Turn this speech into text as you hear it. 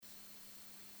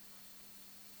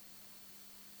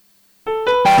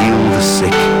the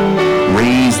sick,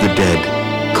 raise the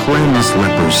dead, cleanse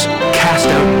lepers, cast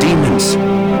out demons.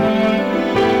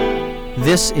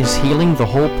 This is Healing the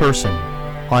Whole Person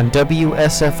on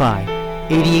WSFI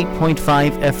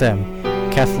 88.5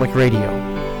 FM Catholic Radio.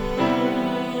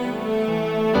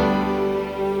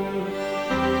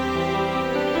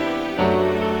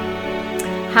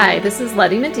 Hi, this is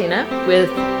Letty Medina with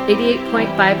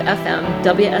 88.5 FM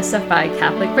WSFI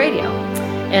Catholic Radio.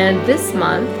 And this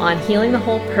month on Healing the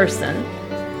Whole Person,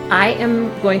 I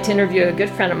am going to interview a good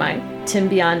friend of mine, Tim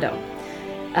Biondo.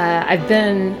 I've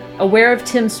been aware of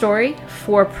Tim's story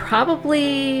for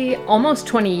probably almost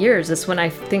 20 years. That's when I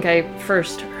think I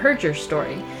first heard your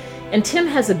story. And Tim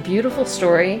has a beautiful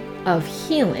story of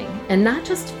healing, and not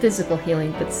just physical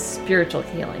healing, but spiritual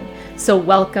healing. So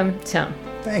welcome, Tim.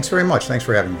 Thanks very much. Thanks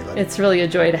for having me, Letty. It's really a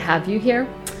joy to have you here.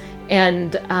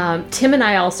 And Tim and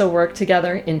I also work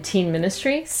together in teen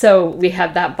ministry, so we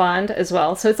have that bond as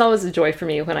well. So it's always a joy for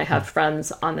me when I have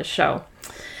friends on the show.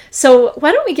 So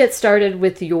why don't we get started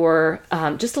with your,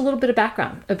 just a little bit of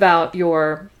background about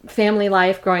your family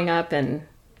life growing up and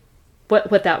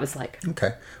what that was like.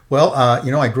 Okay. Well,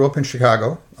 I grew up in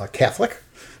Chicago, Catholic.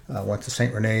 Went to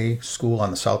St. Rene School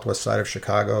on the southwest side of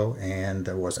Chicago, and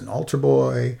there was an altar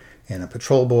boy and a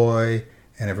patrol boy,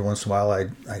 and every once in a while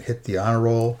I'd hit the honor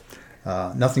roll.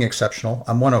 Nothing exceptional.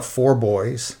 I'm one of four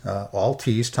boys, all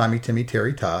T's, Tommy, Timmy,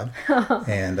 Terry, Todd.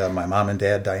 And my mom and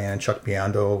dad, Diane and Chuck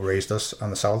Biondo, raised us on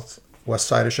the southwest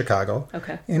side of Chicago.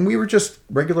 Okay. And we were just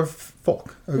regular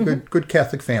folk, a good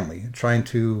Catholic family, trying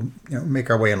to make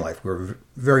our way in life. We were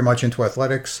very much into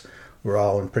athletics. We were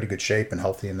all in pretty good shape and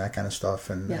healthy and that kind of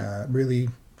stuff, and really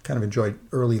kind of enjoyed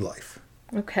early life.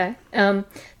 Okay.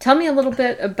 Tell me a little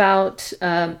bit about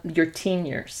your teen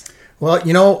years. Well,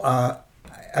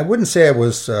 I wouldn't say I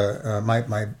was,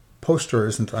 my poster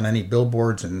isn't on any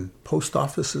billboards and post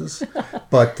offices,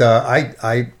 but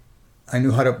I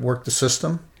knew how to work the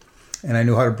system, and I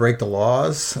knew how to break the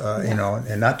laws,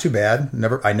 and not too bad.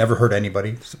 I never hurt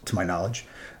anybody, to my knowledge.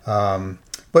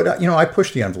 But I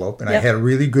pushed the envelope, and I had a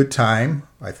really good time,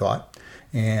 I thought,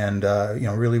 and,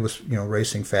 really was,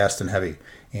 racing fast and heavy.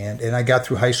 And I got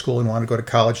through high school and wanted to go to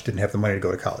college, didn't have the money to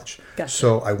go to college. Gotcha.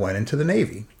 So I went into the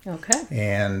Navy. Okay.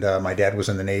 And my dad was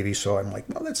in the Navy, so I'm like,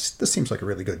 well, this seems like a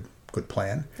really good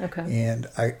plan. Okay. And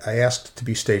I asked to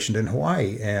be stationed in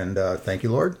Hawaii, and thank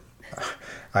you, Lord.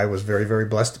 I was very, very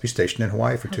blessed to be stationed in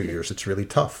Hawaii for 2 years. It's really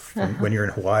tough. When you're in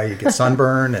Hawaii, you get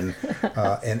sunburn,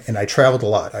 and I traveled a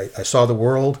lot. I saw the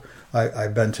world.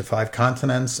 I've been to 5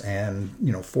 continents and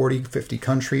 40, 50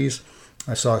 countries.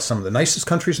 I saw some of the nicest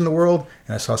countries in the world,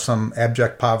 and I saw some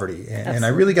abject poverty. And I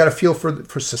really got a feel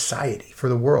for society, for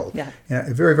the world. Yeah. And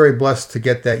I'm very, very blessed to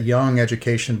get that young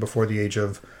education before the age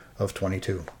of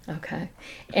 22. Okay.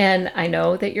 And I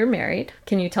know that you're married.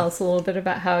 Can you tell us a little bit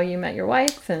about how you met your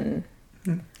wife? And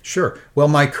Sure. Well,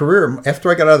 my career,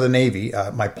 after I got out of the Navy,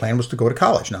 my plan was to go to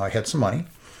college. Now, I had some money,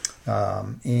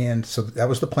 and so that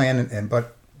was the plan.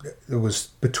 But it was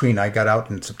between I got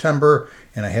out in September,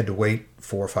 and I had to wait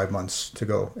 4 or 5 months to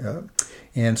go.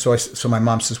 And so my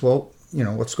mom says, well,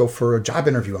 let's go for a job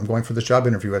interview. I'm going for this job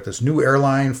interview at this new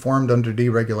airline formed under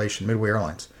deregulation, Midway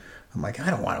Airlines. I'm like, I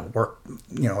don't want to work,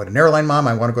 at an airline, Mom.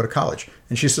 I want to go to college.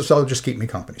 And she says, oh, just keep me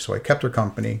company. So I kept her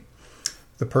company.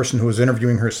 The person who was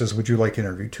interviewing her says, would you like to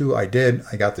interview too? I did.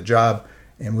 I got the job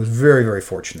and was very, very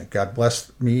fortunate. God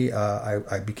blessed me.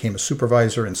 I became a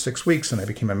supervisor in 6 weeks, and I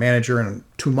became a manager in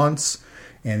 2 months,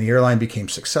 and the airline became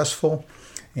successful.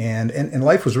 And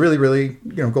life was really, really,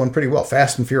 going pretty well.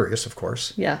 Fast and furious, of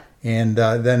course. yeah. And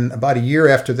then about a year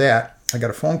after that, I got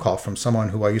a phone call from someone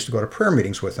who I used to go to prayer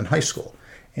meetings with in high school.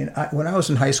 And when I was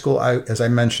in high school, as I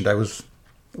mentioned, I was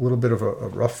a little bit of a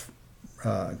rough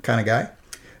kind of guy.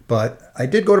 But I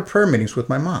did go to prayer meetings with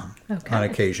my mom on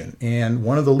occasion. And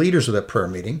one of the leaders of that prayer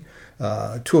meeting, 2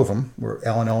 of them were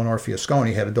Al and Eleanor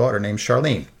Fiasconi, had a daughter named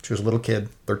Charlene. She was a little kid,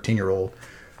 13-year-old.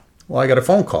 Well, I got a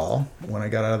phone call when I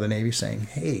got out of the Navy saying,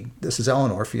 hey, this is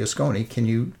Eleanor Fiasconi. Can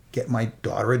you get my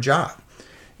daughter a job?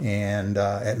 And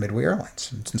at Midway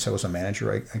Airlines. And since I was a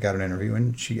manager, I got an interview,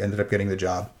 and she ended up getting the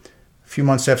job. A few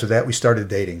months after that, we started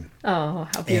dating. Oh,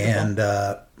 how beautiful. And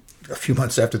a few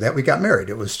months after that, we got married.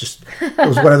 It was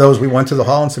one of those, we went to the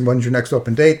hall and said, when's your next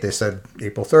open date? They said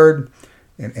April 3rd.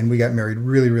 And we got married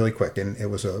really, really quick. And it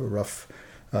was a rough,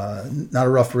 not a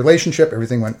rough relationship.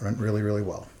 Everything went really, really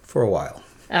well for a while.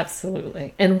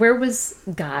 Absolutely. And where was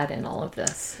God in all of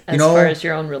this as far as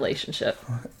your own relationship?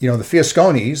 The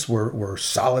Fiasconis were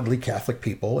solidly Catholic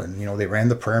people, and, they ran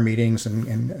the prayer meetings,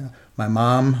 and my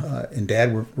mom and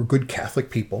dad were good Catholic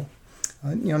people.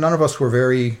 None of us were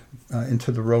very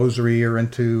into the rosary or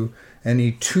into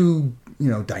any too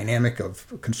dynamic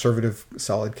of conservative,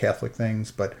 solid Catholic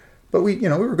things, but we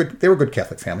were good. They were a good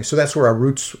Catholic family, so that's where our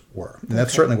roots were, and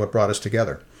that's certainly what brought us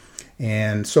together.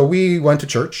 And so we went to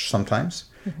church sometimes,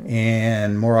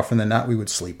 and more often than not, we would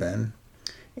sleep in.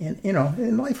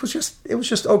 And life was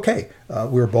just okay.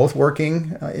 We were both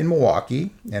working in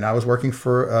Milwaukee, and I was working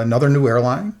for another new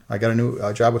airline. I got a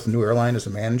new job with a new airline as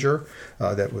a manager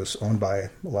that was owned by a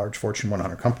large Fortune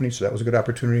 100 company, so that was a good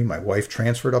opportunity. My wife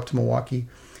transferred up to Milwaukee.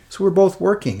 So we were both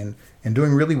working and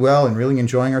doing really well and really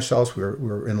enjoying ourselves. We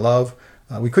were in love.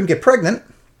 We couldn't get pregnant,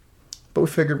 but we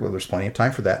figured, well, there's plenty of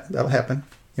time for that. That'll happen.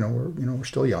 We're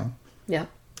still young. Yeah.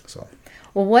 So.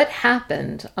 Well, what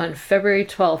happened on February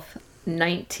 12th,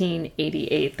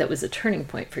 1988 that was a turning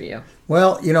point for you?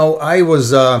 Well,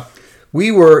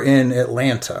 we were in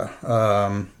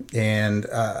Atlanta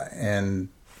and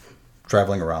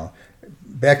traveling around.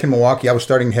 Back in Milwaukee, I was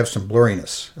starting to have some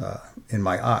blurriness in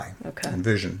my eye and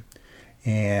vision,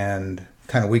 and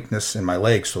kind of weakness in my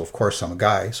legs. So, of course, I'm a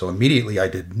guy. So immediately I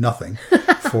did nothing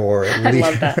for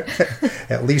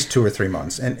at least 2 or 3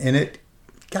 months. And it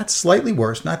got slightly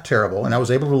worse, not terrible. And I was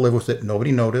able to live with it.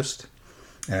 Nobody noticed.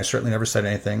 And I certainly never said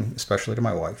anything, especially to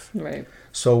my wife. Right.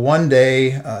 So one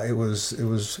day, it was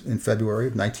in February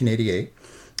of 1988,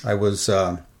 I was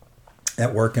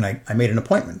at work, and I made an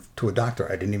appointment to a doctor.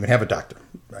 I didn't even have a doctor.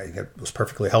 I was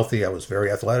perfectly healthy. I was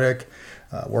very athletic,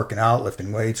 working out,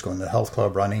 lifting weights, going to the health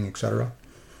club, running, etc.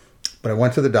 But I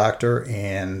went to the doctor,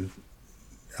 and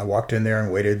I walked in there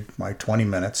and waited my 20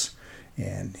 minutes,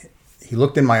 and he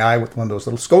looked in my eye with one of those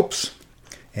little scopes.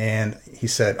 And he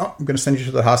said, I'm going to send you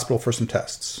to the hospital for some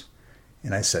tests.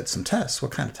 And I said, some tests?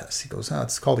 What kind of tests? He goes,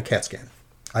 it's called a CAT scan.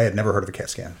 I had never heard of a CAT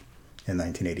scan in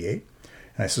 1988.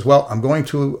 And I said, well, I'm going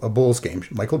to a Bulls game.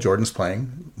 Michael Jordan's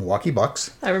playing, Milwaukee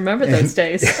Bucks. I remember those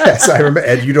days. Yes, I remember.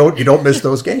 And you don't miss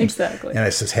those games. Exactly. And I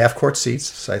says, half-court seats.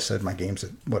 So I said, my game's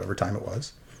at whatever time it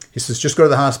was. He says, just go to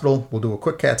the hospital. We'll do a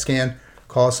quick CAT scan.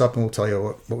 Call us up and we'll tell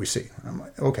you what we see. I'm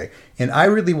like, okay. And I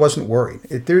really wasn't worried.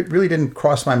 It really didn't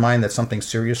cross my mind that something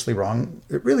seriously wrong.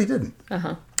 It really didn't.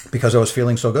 Because I was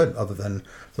feeling so good, other than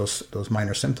those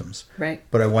minor symptoms. Right.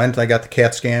 But I got the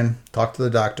CAT scan, talked to the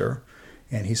doctor,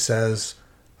 and he says,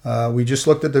 we just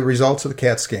looked at the results of the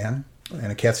CAT scan.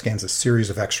 And a CAT scan is a series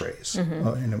of x-rays.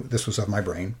 And this was of my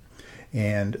brain.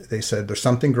 And they said, there's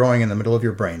something growing in the middle of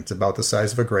your brain. It's about the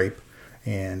size of a grape.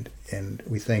 And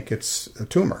we think it's a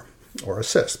tumor or a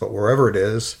cyst, but wherever it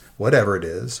is, whatever it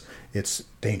is, it's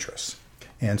dangerous.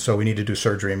 And so we need to do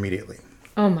surgery immediately.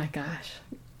 Oh my gosh.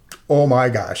 Oh my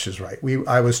gosh is right.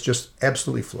 I was just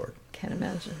absolutely floored. Can't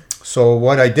imagine. So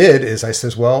what I did is I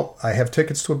says, well, I have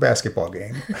tickets to a basketball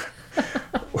game.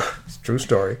 It's a true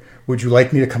story. Would you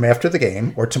like me to come after the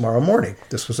game or tomorrow morning?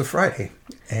 This was a Friday.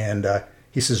 And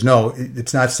he says, no,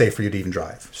 it's not safe for you to even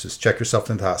drive. He says, check yourself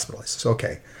into the hospital. I says,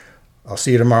 okay, I'll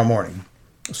see you tomorrow morning.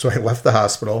 So I left the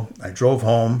hospital, I drove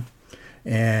home,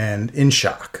 and in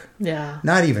shock. Yeah.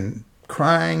 Not even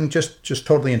crying, just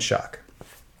totally in shock.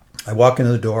 I walk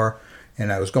into the door,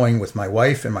 and I was going with my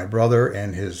wife and my brother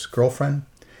and his girlfriend,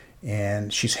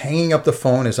 and she's hanging up the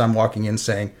phone as I'm walking in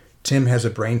saying, Tim has a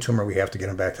brain tumor, we have to get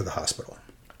him back to the hospital.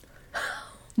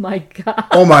 My God.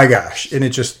 Oh my gosh. And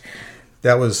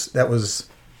that was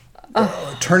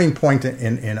a turning point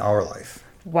in our life.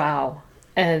 Wow.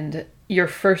 And your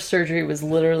first surgery was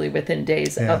literally within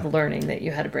days of learning that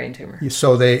you had a brain tumor.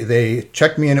 So they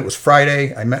checked me in. It was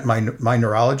Friday. I met my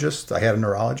neurologist. I had a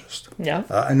neurologist. Yeah.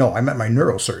 No, I met my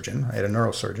neurosurgeon. I had a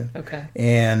neurosurgeon. Okay.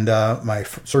 And my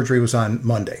surgery was on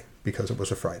Monday because it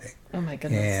was a Friday. Oh my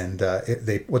goodness.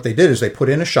 And what they did is they put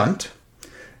in a shunt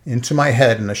into my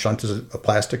head, and the shunt is a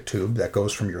plastic tube that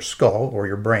goes from your skull, or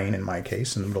your brain in my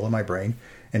case, in the middle of my brain,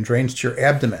 and drains to your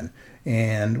abdomen.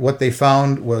 And what they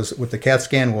found was, with the CAT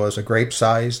scan, was a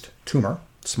grape-sized tumor,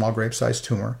 small grape-sized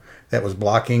tumor, that was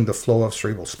blocking the flow of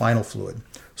cerebral spinal fluid.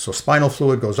 So spinal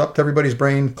fluid goes up to everybody's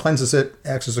brain, cleanses it,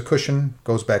 acts as a cushion,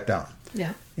 goes back down.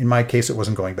 Yeah. In my case, it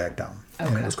wasn't going back down. Okay.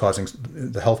 And it was causing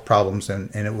the health problems, and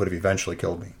it would have eventually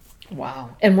killed me.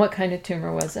 Wow. And what kind of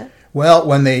tumor was it? Well,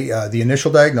 when the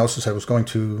initial diagnosis, I was going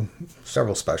to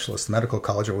several specialists, the Medical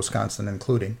College of Wisconsin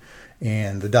including,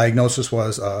 and the diagnosis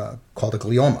was called a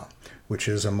glioma, which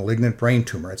is a malignant brain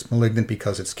tumor. It's malignant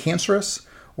because it's cancerous,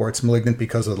 or it's malignant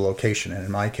because of the location. And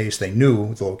in my case, they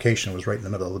knew the location was right in the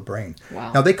middle of the brain.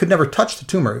 Wow. Now, they could never touch the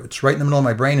tumor. It's right in the middle of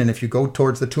my brain, and if you go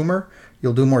towards the tumor,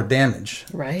 you'll do more damage.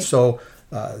 Right. So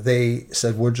they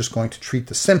said, we're just going to treat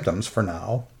the symptoms for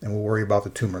now, and we'll worry about the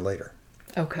tumor later.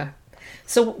 Okay.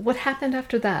 So what happened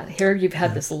after that? Here you've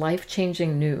had this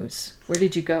life-changing news. Where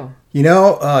did you go?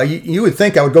 You would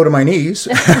think I would go to my knees,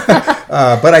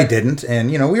 but I didn't. And,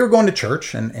 we were going to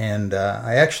church, and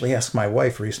I actually asked my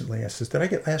wife recently, I says, did I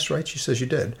get last rites? She says, you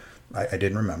did. I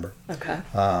didn't remember. Okay.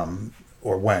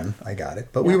 Or when I got it.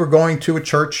 But we were going to a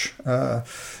church on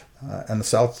the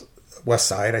southwest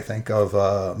side, I think, of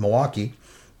Milwaukee.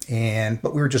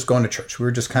 But we were just going to church. We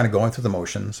were just kind of going through the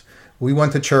motions. We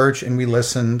went to church and we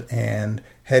listened. And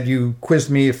had you quizzed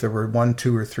me if there were 1,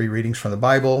 2, or 3 readings from the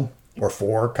Bible, or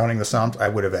 4, counting the Psalms, I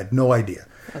would have had no idea.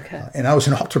 Okay. And I was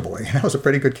an altar boy, and I was a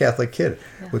pretty good Catholic kid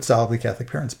with solidly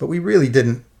Catholic parents. But we really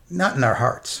didn't, not in our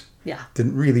hearts. Yeah.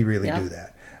 Didn't really do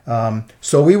that.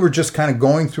 So we were just kind of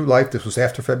going through life. This was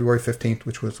after February 15th,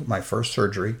 which was my first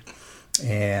surgery.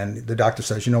 And the doctor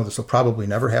says, this will probably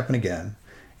never happen again.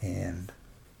 And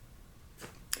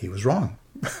he was wrong.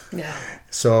 Yeah.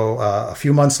 So a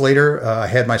few months later, I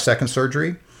had my second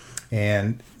surgery,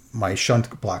 and my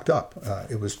shunt blocked up.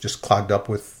 It was just clogged up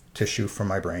with tissue from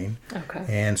my brain. Okay.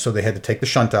 And so they had to take the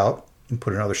shunt out and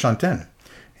put another shunt in.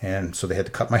 And so they had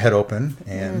to cut my head open,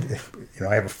 and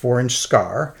I have a 4-inch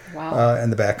scar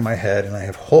in the back of my head, and I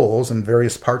have holes in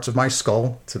various parts of my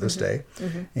skull to this day.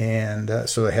 And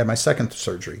so I had my second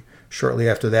surgery. Shortly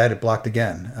after that, it blocked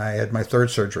again. I had my third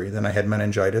surgery. Then I had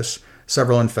meningitis,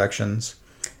 several infections.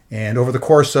 And over the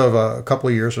course of a couple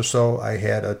of years or so, I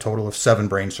had a total of 7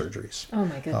 brain surgeries. Oh,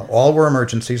 my goodness. All were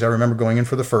emergencies. I remember going in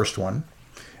for the first one.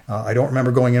 I don't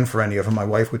remember going in for any of them. My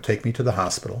wife would take me to the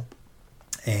hospital.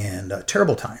 And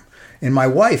terrible time. And my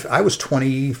wife, I was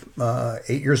 28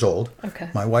 years old. Okay.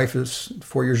 My wife is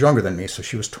 4 years younger than me, so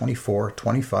she was 24,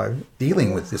 25,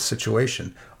 dealing with this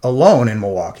situation alone in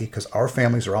Milwaukee, because our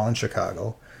families are all in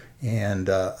Chicago. And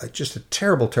just a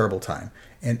terrible, terrible time.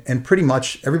 And pretty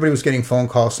much everybody was getting phone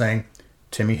calls saying,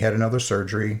 Timmy had another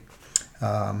surgery.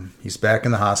 He's back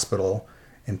in the hospital.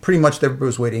 And pretty much everybody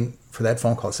was waiting for that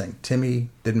phone call saying, Timmy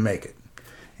didn't make it.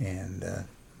 And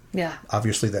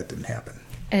obviously that didn't happen.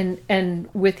 And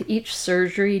with each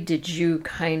surgery, did you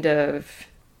kind of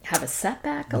have a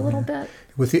setback a little bit?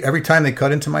 Every time they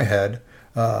cut into my head,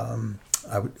 a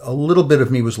little bit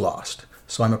of me was lost.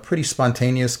 So I'm a pretty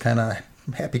spontaneous kind of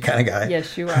happy kind of guy.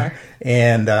 Yes, you are.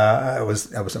 And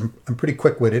I'm pretty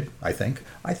quick-witted, I think.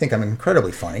 I think I'm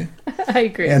incredibly funny. I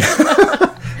agree.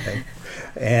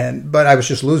 But I was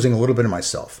just losing a little bit of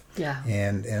myself. Yeah.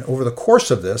 And over the course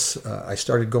of this, I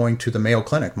started going to the Mayo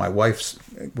Clinic. My wife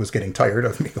was getting tired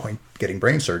of me getting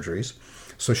brain surgeries.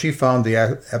 So she found the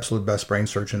absolute best brain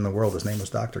surgeon in the world. His name was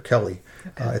Dr. Kelly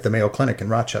at the Mayo Clinic in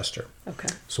Rochester. Okay.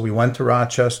 So we went to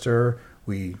Rochester.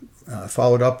 We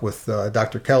followed up with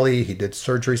Dr. Kelly. He did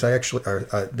surgeries. I actually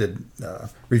did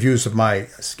reviews of my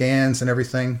scans and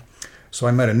everything. So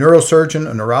I met a neurosurgeon,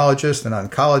 a neurologist, an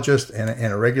oncologist,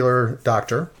 and a regular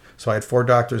doctor. So I had 4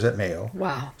 doctors at Mayo.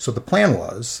 Wow. So the plan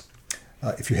was,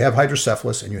 if you have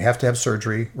hydrocephalus and you have to have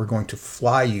surgery, we're going to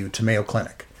fly you to Mayo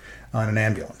Clinic on an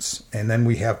ambulance. And then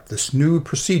we have this new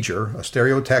procedure, a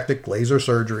stereotactic laser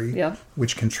surgery,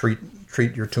 which can treat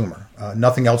your tumor.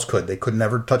 Nothing else could. They could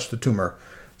never touch the tumor.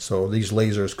 So these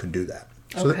lasers could do that.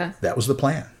 So that was the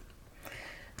plan.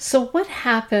 So what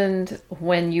happened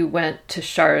when you went to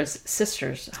Char's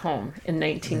sister's home in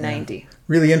 1990? Yeah.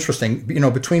 Really interesting.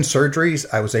 Between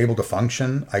surgeries, I was able to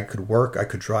function. I could work. I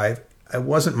could drive. I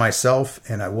wasn't myself,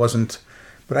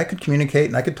 but I could communicate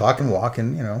and I could talk and walk.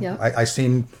 And, I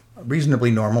seemed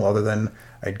reasonably normal, other than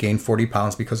I'd gained 40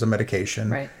 pounds because of medication.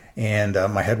 Right. And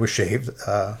my head was shaved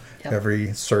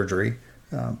every surgery.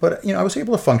 But, I was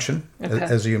able to function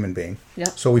as a human being. Yep.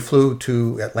 So we flew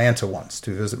to Atlanta once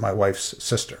to visit my wife's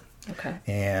sister. Okay.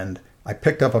 And I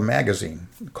picked up a magazine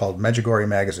called Medjugorje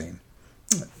Magazine.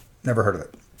 Never heard of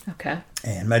it. Okay.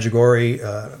 And Medjugorje,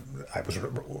 I was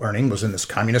learning, was in this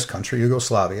communist country,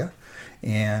 Yugoslavia.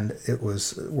 And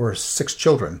where 6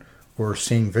 children were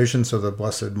seeing visions of the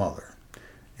Blessed Mother.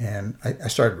 And I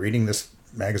started reading this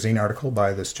magazine article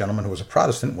by this gentleman who was a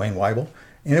Protestant, Wayne Weibel.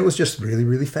 And it was just really,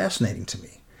 really fascinating to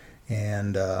me.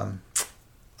 And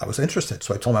I was interested.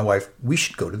 So I told my wife, we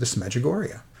should go to this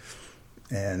Medjugorje.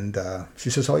 And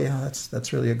she says, oh, yeah,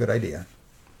 that's really a good idea.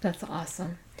 That's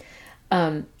awesome.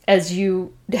 Had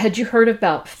you heard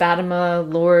about Fatima,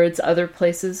 Lourdes, other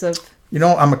places of...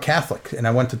 I'm a Catholic, and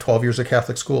I went to 12 years of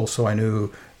Catholic school, so I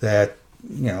knew that,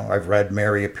 I've read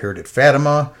Mary appeared at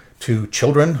Fatima to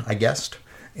children, I guessed.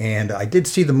 And I did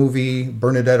see the movie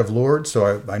Bernadette of Lourdes,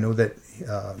 so I know that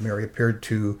Mary appeared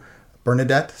to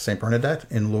St. Bernadette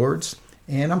in Lourdes,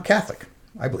 and I'm Catholic.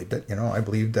 I believe that, I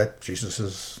believe that Jesus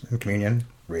is in communion,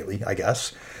 really, I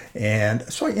guess. And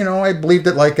so, I believed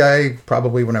it like I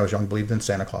probably, when I was young, believed in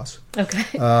Santa Claus. Okay.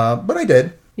 But I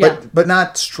did. Yeah. But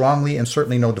not strongly, and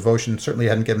certainly no devotion. Certainly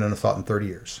hadn't given it a thought in 30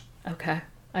 years. Okay.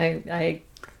 I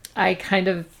kind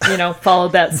of,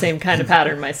 followed that same kind of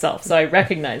pattern myself, so I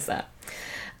recognize that.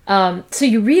 So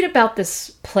you read about this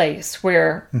place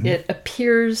where it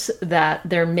appears that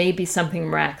there may be something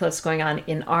miraculous going on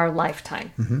in our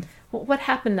lifetime. Well, what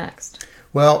happened next?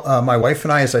 Well, my wife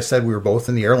and I, as I said, we were both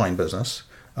in the airline business.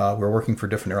 We were working for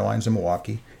different airlines in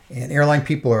Milwaukee. And airline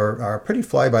people are pretty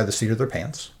fly by the seat of their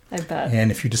pants. I bet.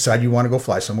 And if you decide you want to go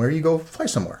fly somewhere, you go fly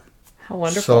somewhere. How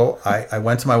wonderful. So I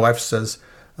went to my wife, says,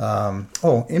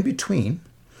 in between,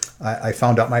 I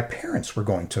found out my parents were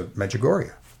going to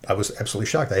Medjugorje. I was absolutely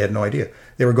shocked. I had no idea.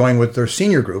 They were going with their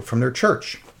senior group from their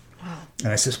church. Wow.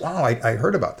 And I says, wow, I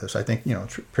heard about this. I think,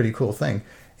 it's a pretty cool thing.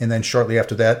 And then shortly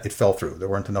after that, it fell through. There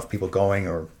weren't enough people going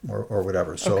or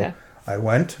whatever. So I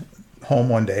went home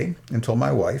one day and told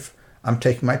my wife, I'm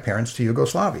taking my parents to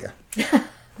Yugoslavia.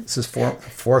 This is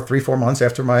 4 months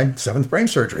after my 7th brain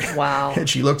surgery. Wow. And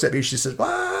she looks at me, she says,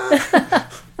 what?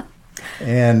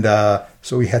 And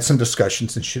so we had some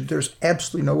discussions, and she said, there's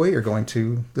absolutely no way you're going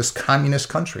to this communist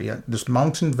country, this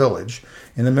mountain village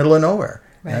in the middle of nowhere.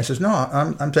 Right. And I says, no,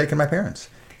 I'm taking my parents.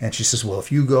 And she says, well,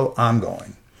 if you go, I'm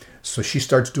going. So she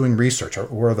starts doing research.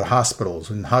 Where are the hospitals,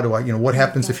 and how do I, what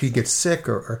happens if he gets sick?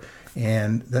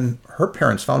 And then her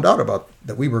parents found out about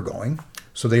that we were going.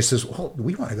 So they says, well,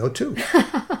 we want to go too.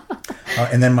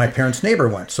 And then my parents' neighbor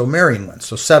went. So Marion went.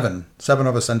 So seven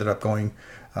of us ended up going,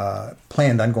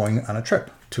 planned on going on a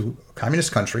trip to a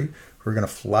communist country. We were going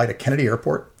to fly to Kennedy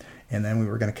Airport, and then we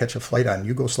were going to catch a flight on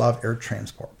Yugoslav Air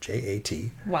Transport, JAT,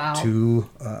 wow, to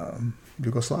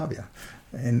Yugoslavia.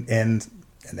 And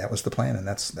that was the plan, and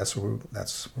that's where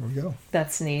we go.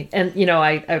 That's neat. And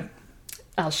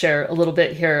I'll share a little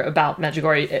bit here about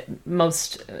Medjugorje.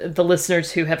 Most the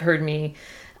listeners who have heard me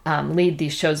lead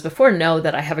these shows before know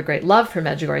that I have a great love for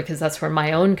Medjugorje because that's where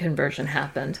my own conversion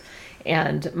happened.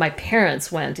 And my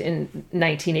parents went in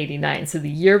 1989. So the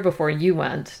year before you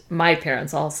went, my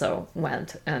parents also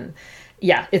went. And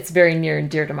yeah, it's very near and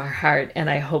dear to my heart. And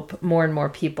I hope more and more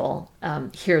people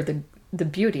hear the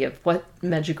beauty of what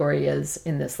Medjugorje is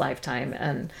in this lifetime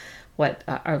and what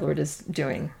our Lord is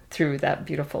doing through that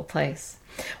beautiful place.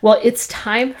 Well, it's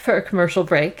time for a commercial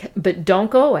break, but don't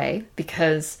go away,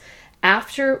 because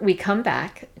after we come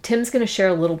back, Tim's going to share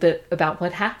a little bit about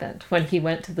what happened when he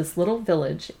went to this little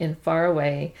village in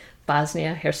faraway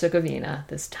Bosnia-Herzegovina,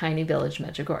 this tiny village,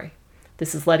 Medjugorje.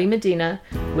 This is Letty Medina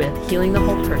with Healing the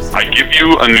Whole Person. I give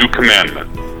you a new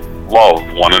commandment: love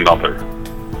one another.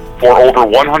 For over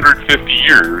 150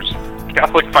 years,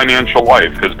 Catholic Financial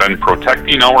Life has been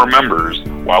protecting our members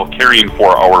while caring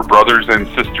for our brothers and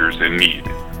sisters in need.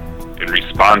 In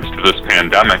response to this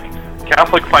pandemic,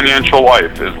 Catholic Financial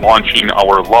Life is launching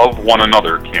our Love One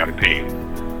Another campaign.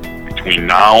 Between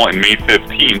now and May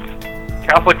 15th,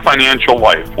 Catholic Financial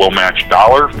Life will match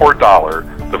dollar for dollar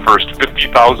the first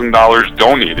 $50,000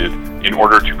 donated in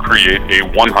order to create a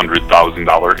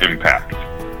 $100,000 impact.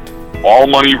 All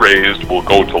money raised will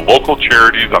go to local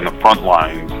charities on the front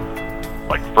lines,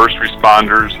 like first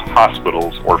responders,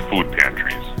 hospitals, or food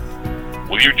pantries.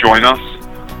 Will you join us?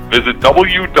 Visit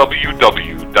www.cfl.org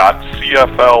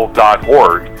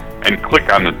and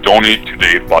click on the Donate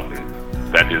Today button.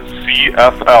 That is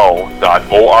cfl.org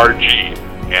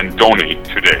and donate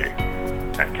today.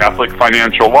 At Catholic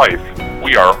Financial Life,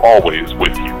 we are always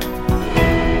with you.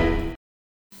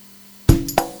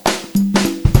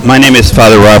 My name is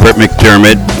Father Robert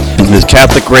McDermott, and this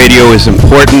Catholic radio is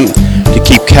important to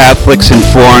keep Catholics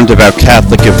informed about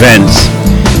Catholic events.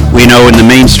 We know in the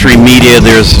mainstream media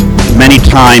there's many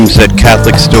times that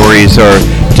Catholic stories are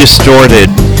distorted,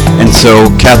 and so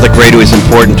Catholic radio is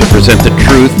important to present the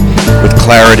truth with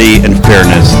clarity and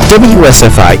fairness.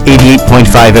 WSFI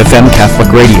 88.5 FM Catholic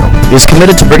Radio is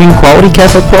committed to bringing quality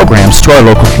Catholic programs to our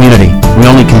local community. We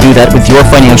only can do that with your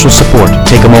financial support.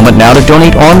 Take a moment now to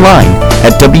donate online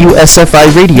at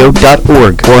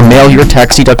WSFIRadio.org or mail your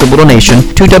tax-deductible donation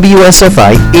to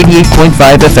WSFI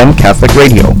 88.5 FM Catholic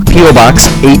Radio, P.O. Box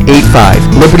 885,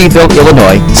 Libertyville,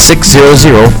 Illinois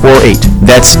 60048.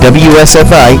 That's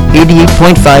WSFI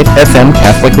 88.5 FM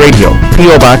Catholic Radio,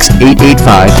 P.O. Box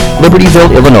 885, Libertyville,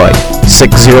 Illinois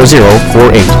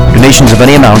 60048. Donations of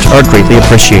any amount are greatly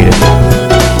appreciated.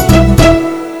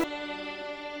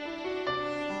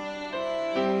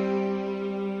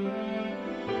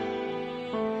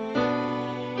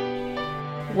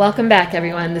 Welcome back,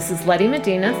 everyone. This is Letty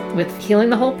Medina with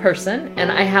Healing the Whole Person,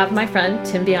 and I have my friend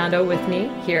Tim Biondo with me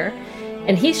here,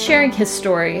 and he's sharing his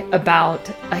story about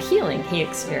a healing he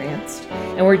experienced.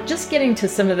 And we're just getting to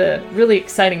some of the really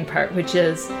exciting part, which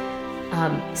is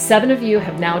 7 of you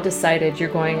have now decided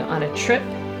you're going on a trip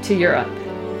to Europe.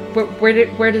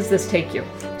 where does this take you?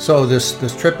 So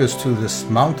this trip is to this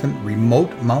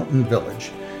remote mountain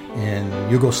village in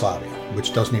Yugoslavia,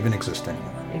 which doesn't even exist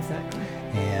anymore. Exactly.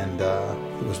 And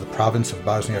it was the province of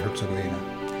Bosnia-Herzegovina.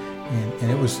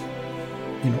 And it was,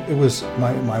 it was,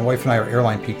 my wife and I are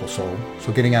airline people, so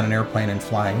getting on an airplane and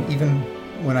flying, even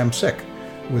when I'm sick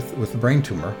with the brain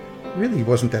tumor, really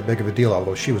wasn't that big of a deal,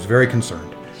 although she was very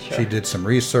concerned. Sure. She did some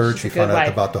research. She found out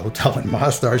about the hotel in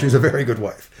Mostar. She's a very good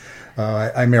wife.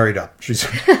 I married up. She's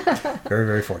very,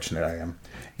 very fortunate, I am.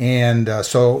 And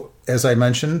so, as I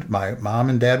mentioned, my mom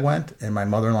and dad went, and my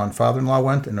mother-in-law and father-in-law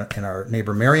went, and our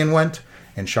neighbor Marion went,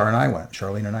 and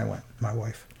Charlene and I went, my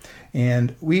wife.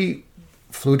 And we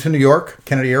flew to New York,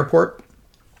 Kennedy Airport,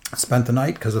 spent the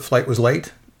night because the flight was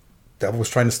late. Devil was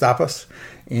trying to stop us.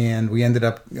 And we ended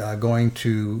up flying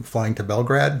to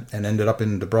Belgrade and ended up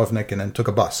in Dubrovnik, and then took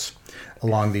a bus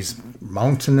along these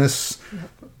mountainous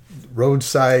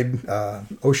roadside,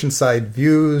 oceanside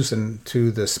views and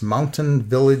to this mountain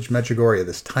village, Medjugorje,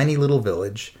 this tiny little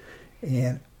village.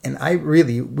 And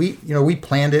we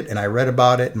planned it, and I read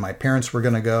about it, and my parents were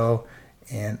going to go.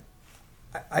 And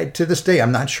I to this day,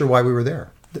 I'm not sure why we were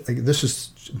there. This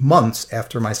is months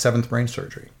after my 7th brain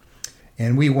surgery.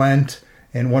 And we went,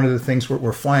 and one of the things,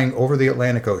 we're flying over the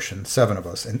Atlantic Ocean, 7 of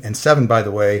us. And 7, by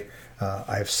the way,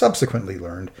 I have subsequently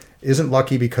learned, isn't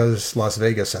lucky because Las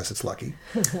Vegas says it's lucky.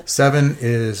 7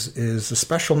 is a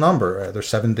special number. There's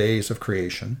 7 days of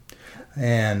creation.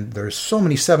 And there's so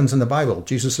many 7s in the Bible.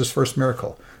 Jesus' first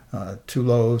miracle, 2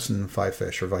 loaves and 5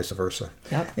 fish, or vice versa.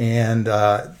 Yep.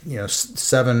 And,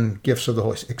 7 gifts of the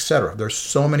Holy Spirit, etc. There's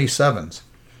so many 7s.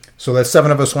 So that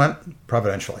 7 of us went,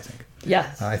 providential, I think.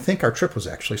 Yes. I think our trip was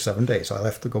actually 7 days. I'll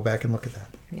have to go back and look at that.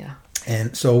 Yeah.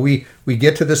 And so we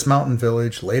get to this mountain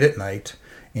village late at night,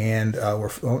 and we're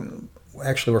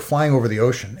flying over the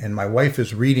ocean, and my wife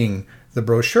is reading the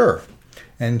brochure,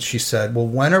 and she said, "Well,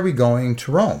 when are we going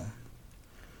to Rome?"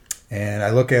 And I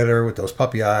look at her with those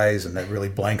puppy eyes and that really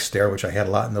blank stare, which I had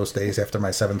a lot in those days after my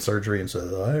 7th surgery, and said,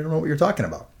 "I don't know what you're talking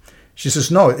about." She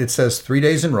says, "No, it says 3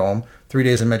 days in Rome, 3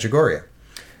 days in Medjugorje.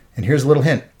 And here's a little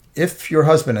hint. If your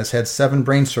husband has had 7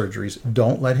 brain surgeries,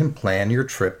 don't let him plan your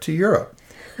trip to Europe."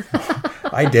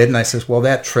 I did, and I says, "Well,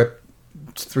 that trip,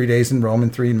 3 days in Rome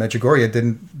and 3 in Medjugorje,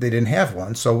 they didn't have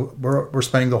one, so we're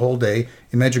spending the whole day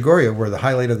in Medjugorje, where the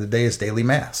highlight of the day is daily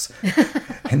mass."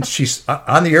 And she's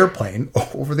on the airplane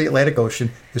over the Atlantic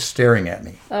Ocean, is staring at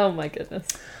me. Oh my goodness!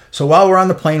 So while we're on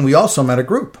the plane, we also met a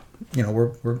group.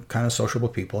 We're kind of sociable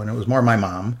people, and it was more my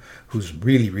mom, who's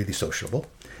really, really sociable.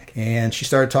 And she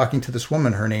started talking to this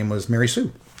woman. Her name was Mary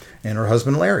Sue, and her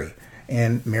husband Larry.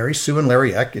 And Mary Sue and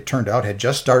Larry Eck, it turned out, had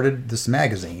just started this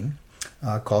magazine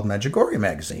called Medjugorje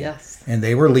Magazine. Yes. And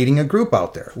they were leading a group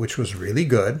out there, which was really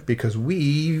good because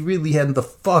we really hadn't the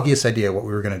foggiest idea what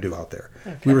we were going to do out there.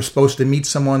 Okay. We were supposed to meet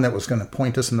someone that was going to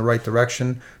point us in the right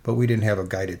direction, but we didn't have a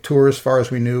guided tour as far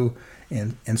as we knew.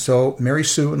 And so Mary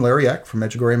Sue and Larry Eck from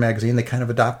Medjugorje Magazine, they kind of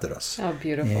adopted us. Oh,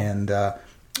 beautiful. And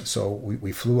so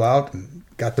we flew out and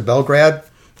got to Belgrade,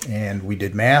 and we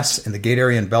did mass in the gate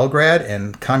area in Belgrade,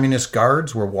 and communist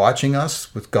guards were watching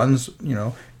us with guns,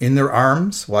 in their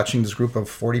arms, watching this group of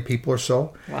 40 people or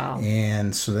so. Wow.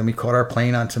 And so then we caught our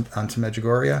plane onto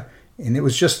Medjugorje, and it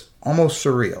was just almost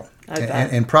surreal.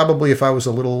 And probably if I was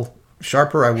a little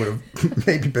sharper, I would have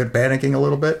maybe been panicking a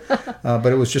little bit, but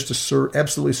it was just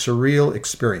absolutely surreal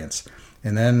experience.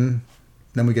 And then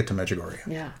we get to Medjugorje.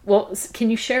 Yeah. Well, can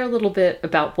you share a little bit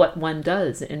about what one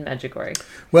does in Medjugorje?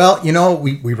 Well,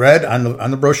 we read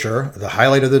on the brochure, the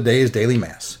highlight of the day is daily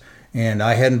mass. And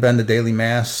I hadn't been to daily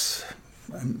mass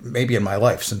maybe in my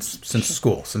life since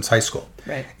school, since high school.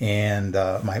 Right. And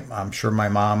I'm sure my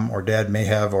mom or dad may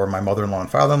have, or my mother-in-law and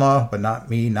father-in-law, but not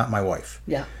me, not my wife.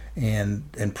 Yeah.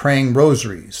 And praying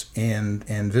rosaries and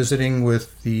visiting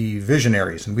with the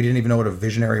visionaries. And we didn't even know what a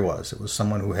visionary was. It was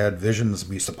someone who had visions,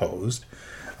 we supposed.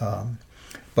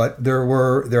 But there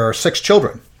are 6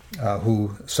 children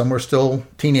who, some were still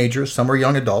teenagers, some were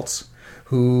young adults,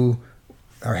 who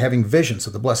are having visions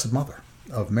of the Blessed Mother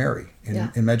of Mary in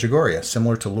Medjugorje,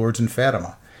 similar to Lourdes and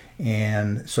Fatima.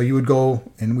 And so you would go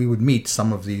and we would meet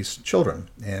some of these children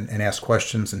and ask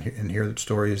questions and hear the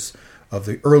stories of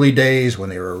the early days when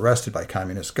they were arrested by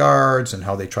communist guards and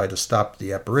how they tried to stop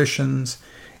the apparitions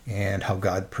and how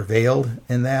God prevailed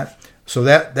in that. So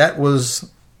that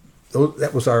was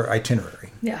our itinerary.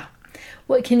 Yeah.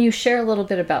 Well, can you share a little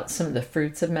bit about some of the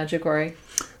fruits of Medjugorje?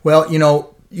 Well,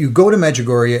 you go to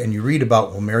Medjugorje and you read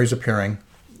about, Mary's appearing.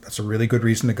 That's a really good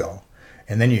reason to go.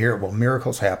 And then you hear,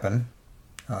 miracles happen.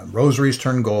 Rosaries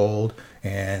turn gold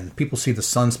and people see the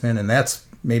sun spin, and that's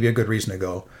maybe a good reason to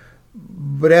go.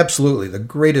 But absolutely, the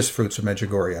greatest fruits of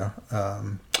Medjugorje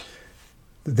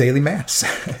The daily Mass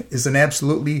is an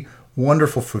absolutely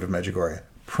wonderful fruit of Medjugorje.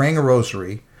 Praying a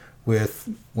rosary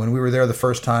when we were there the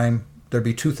first time, there'd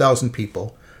be 2,000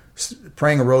 people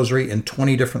praying a rosary in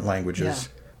 20 different languages,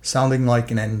 sounding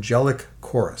like an angelic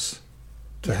chorus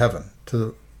to heaven, to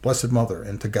the Blessed Mother,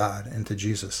 and to God, and to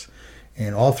Jesus,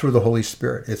 and all through the Holy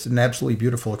Spirit. It's an absolutely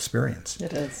beautiful experience.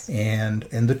 It is. And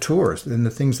the tours and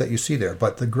the things that you see there.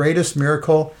 But the greatest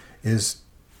miracle is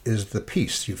the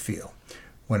peace you feel.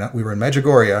 When we were in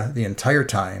Medjugorje, the entire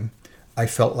time, I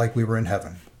felt like we were in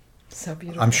heaven. So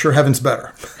beautiful. I'm sure heaven's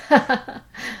better.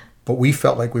 But we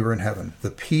felt like we were in heaven.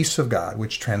 The peace of God,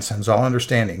 which transcends all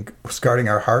understanding, was guarding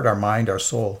our heart, our mind, our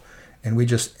soul. And we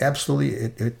just absolutely,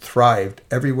 it thrived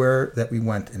everywhere that we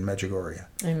went in Medjugorje.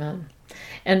 Amen.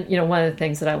 And, one of the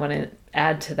things that I want to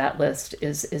add to that list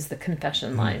is the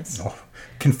confession lines. Oh,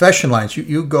 confession lines.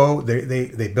 You go,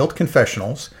 they built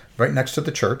confessionals right next to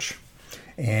the church.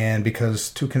 And because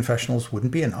 2 confessionals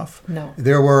wouldn't be enough. No.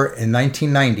 There were, in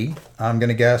 1990, I'm going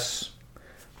to guess,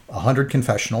 100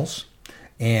 confessionals.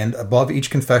 And above each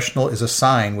confessional is a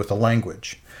sign with a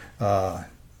language.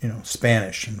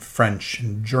 Spanish and French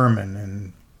and German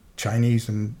and Chinese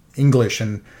and English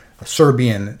and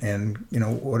Serbian and,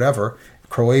 whatever,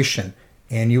 Croatian.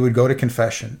 And you would go to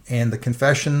confession. And the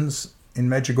confessions in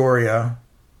Medjugorje,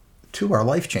 too, are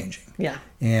life-changing. Yeah.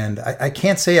 And I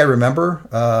can't say I remember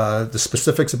the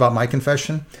specifics about my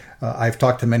confession. I've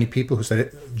talked to many people who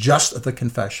said just the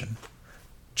confession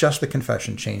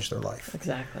changed their life.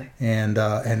 Exactly. And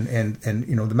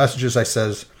the messages I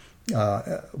says,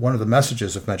 one of the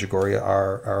messages of Medjugorje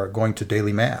are going to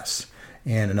daily Mass.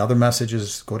 And another message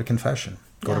is go to confession.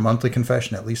 Go to monthly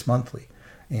confession, at least monthly.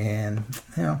 And,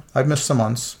 I've missed some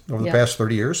months over the past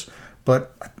 30 years,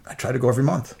 but I try to go every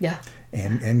month. Yeah.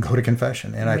 And go to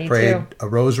confession. And Me I prayed too. a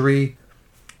rosary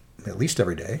at least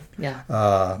every day. Yeah.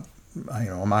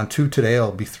 I'm on 2 today.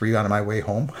 I'll be 3 on my way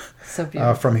home So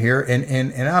beautiful. from here.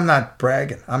 And I'm not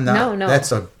bragging. I'm not. No.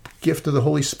 That's a gift of the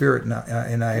Holy Spirit.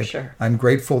 And sure. I'm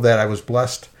grateful that I was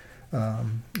blessed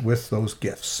with those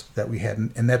gifts that we had.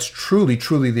 And that's truly,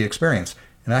 truly the experience.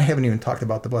 And I haven't even talked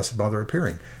about the Blessed Mother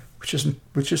appearing, which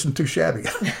isn't too shabby.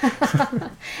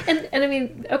 And I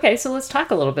mean, okay, so let's talk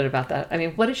a little bit about that. I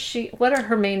mean, what are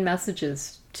her main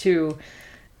messages to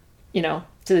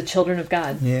the children of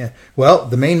God? Yeah. Well,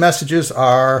 the main messages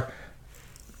are,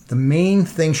 the main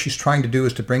thing she's trying to do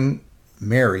is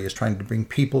Mary is trying to bring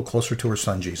people closer to her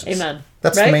son, Jesus. Amen.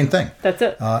 That's Right? the main thing. That's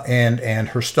it. And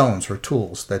her stones, her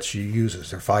tools that she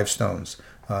uses, her 5 stones.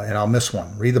 And I'll miss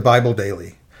one. Read the Bible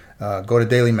daily. Go to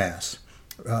daily Mass.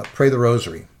 Pray the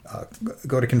rosary.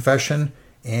 Go to confession.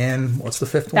 And what's the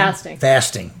 5th one?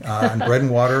 Fasting. On bread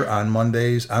and water on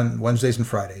Wednesdays and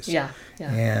Fridays. Yeah.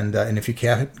 And if you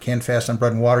can't fast on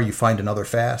bread and water, you find another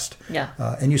fast. Yeah.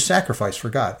 And you sacrifice for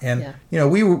God. And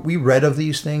we read of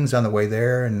these things on the way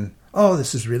there, and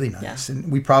this is really nice. Yeah.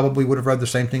 And we probably would have read the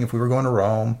same thing if we were going to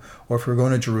Rome or if we were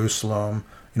going to Jerusalem.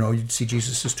 You'd see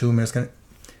Jesus' tomb, and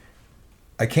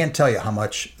I can't tell you how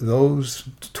much those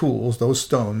tools, those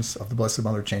stones of the Blessed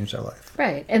Mother changed our life.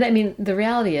 Right. And I mean, the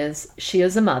reality is she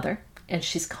is a mother, and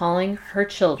she's calling her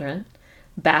children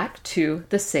back to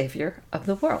the Savior of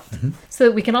the world. Mm-hmm. So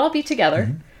that we can all be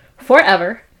together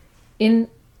forever in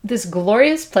this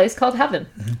glorious place called heaven.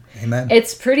 Mm-hmm. Amen.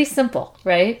 It's pretty simple,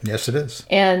 right? Yes, it is.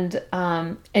 And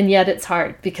yet it's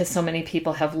hard because so many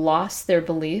people have lost their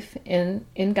belief in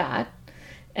God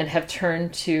and have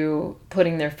turned to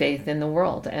putting their faith in the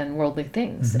world and worldly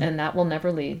things. Mm-hmm. And that will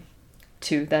never lead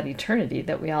to that eternity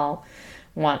that we all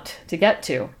want to get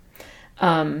to.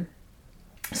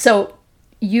 So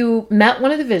you met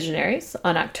one of the visionaries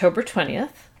on October 20th.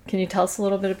 Can you tell us a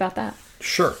little bit about that?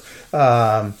 Sure.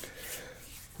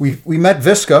 We met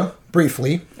Visca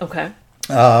briefly. Okay.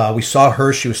 We saw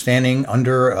her. She was standing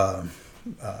under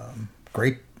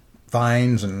great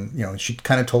vines, and she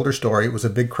kind of told her story. It was a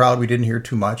big crowd. We didn't hear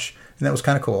too much, and that was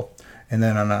kind of cool. And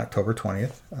then on October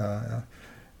 20th,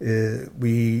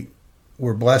 we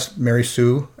were blessed. Mary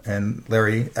Sue and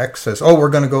Larry X says, "Oh, we're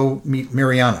going to go meet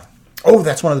Mariana." Oh,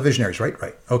 that's one of the visionaries, right?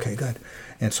 Right. Okay, good.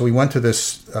 And so we went to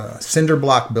this cinder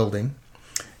block building,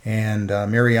 and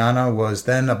Mariana was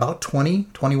then about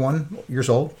 21 years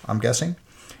old, I'm guessing.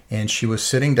 And she was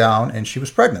sitting down, and she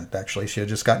was pregnant, actually. She had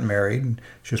just gotten married, and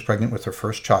she was pregnant with her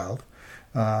first child,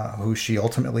 who she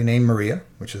ultimately named Maria,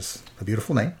 which is a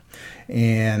beautiful name.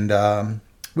 And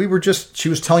she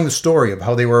was telling the story of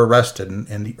how they were arrested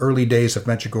in the early days of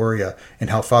Medjugorje, and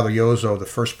how Father Jozo, the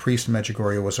first priest in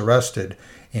Medjugorje, was arrested,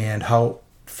 and how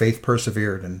faith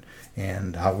persevered,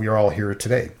 and how we are all here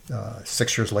today,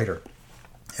 6 years later.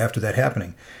 after that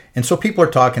happening. And so people are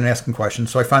talking and asking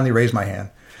questions. So I finally raised my hand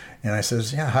and I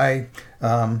says, yeah, hi.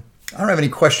 I don't have any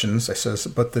questions, I says,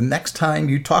 but the next time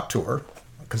you talk to her,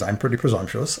 because I'm pretty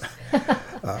presumptuous,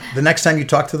 the next time you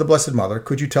talk to the Blessed Mother,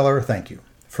 could you tell her thank you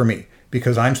for me?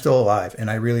 Because I'm still alive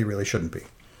and I really, really shouldn't be.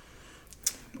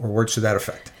 Or words to that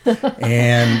effect.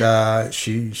 And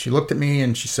she looked at me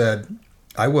and she said,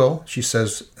 I will. She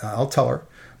says, I'll tell her.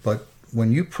 But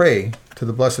when you pray to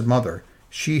the Blessed Mother,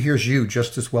 she hears you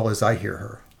just as well as I hear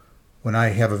her when I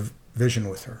have a vision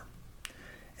with her.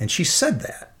 And she said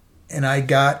that. And I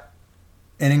got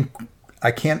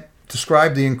I can't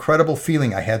describe the incredible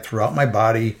feeling I had throughout my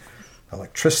body.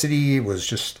 Electricity was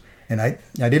just, and I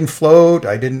didn't float.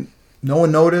 No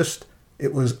one noticed.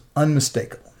 It was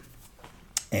unmistakable.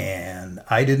 And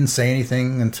I didn't say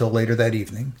anything until later that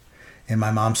evening. And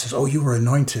my mom says, oh, you were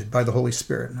anointed by the Holy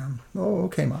Spirit. And I'm, oh,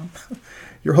 okay, Mom.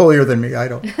 You're holier than me. I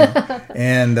don't know.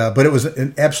 And, but it was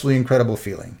an absolutely incredible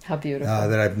feeling. How beautiful.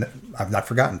 That I've not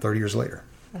forgotten 30 years later.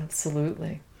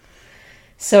 Absolutely.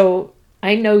 So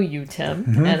I know you,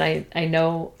 Tim, and I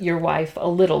know your wife a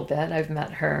little bit. I've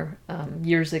met her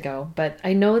years ago, but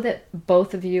I know that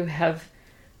both of you have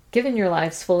given your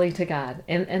lives fully to God.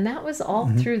 And that was all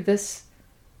through this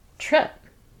trip.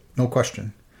 No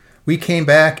question. We came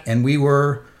back and we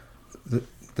were,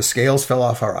 the scales fell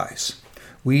off our eyes.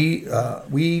 We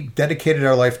dedicated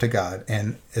our life to God,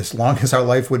 and as long as our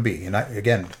life would be. And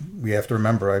again, we have to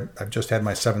remember, I've just had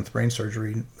my 7th brain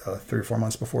surgery 3 or 4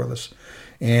 months before this.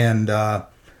 And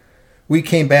we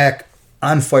came back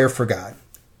on fire for God.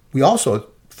 We also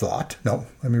thought, no,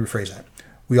 let me rephrase that.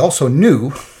 We also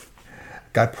knew,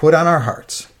 God put on our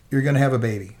hearts, you're going to have a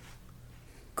baby.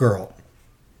 Girl.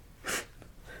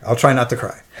 I'll try not to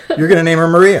cry. You're going to name her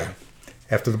Maria,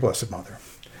 after the Blessed Mother.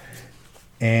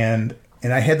 And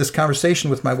I had this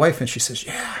conversation with my wife, and she says,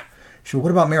 yeah. She said,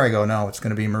 what about Mary? I go, no, it's going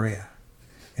to be Maria.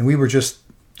 And we were just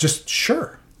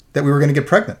sure that we were going to get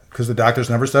pregnant, because the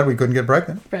doctors never said we couldn't get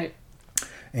pregnant. Right.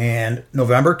 And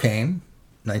November came,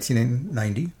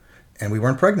 1990, and we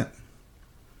weren't pregnant.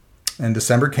 And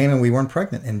December came, and we weren't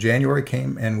pregnant. And January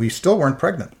came, and we still weren't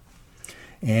pregnant.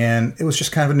 And it was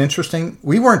just kind of an interesting,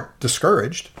 we weren't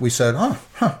discouraged. We said,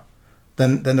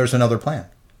 then there's another plan.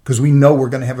 Because we know we're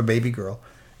going to have a baby girl,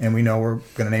 and we know we're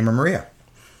going to name her Maria.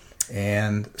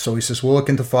 And so he says, we'll look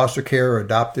into foster care or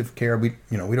adoptive care. We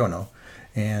don't know.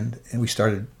 And we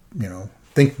started,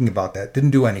 thinking about that.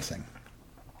 Didn't do anything.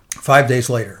 5 days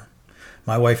later,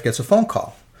 my wife gets a phone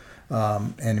call.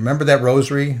 And remember that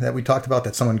rosary that we talked about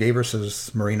that someone gave her?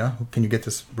 Says, Marina, can you get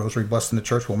this rosary blessed in the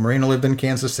church? Well, Marina lived in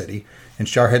Kansas City, and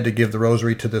Char had to give the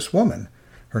rosary to this woman,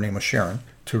 her name was Sharon,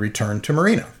 to return to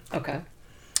Marina. Okay.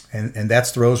 And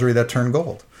that's the rosary that turned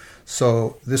gold.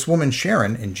 So this woman,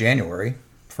 Sharon, in January,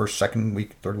 first, second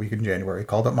week, third week in January,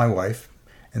 called up my wife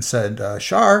and said,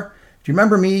 Char, do you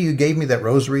remember me? You gave me that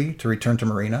rosary to return to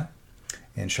Marina.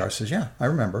 And Char says, yeah, I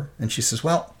remember. And she says,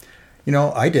 well,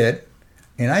 I did.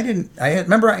 And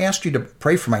remember I asked you to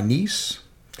pray for my niece,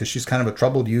 because she's kind of a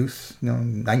troubled youth,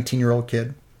 19-year-old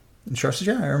kid. And Char says,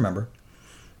 yeah, I remember.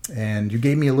 And you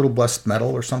gave me a little blessed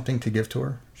medal or something to give to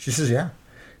her. She says, yeah.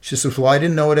 She says, well, I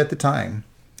didn't know it at the time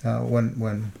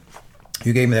when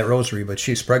you gave me that rosary, but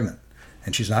she's pregnant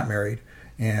and she's not married.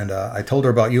 And I told her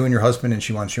about you and your husband, and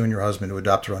she wants you and your husband to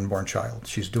adopt her unborn child.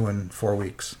 She's due in 4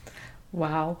 weeks.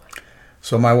 Wow.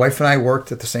 So my wife and I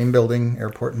worked at the same building,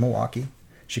 airport in Milwaukee.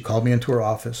 She called me into her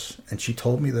office, and she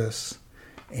told me this.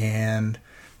 And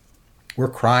we're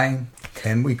crying,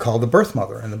 and we called the birth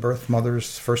mother. And the birth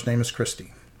mother's first name is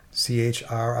Christy.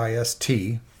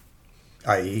 Christie.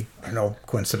 I.e., I know,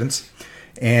 coincidence.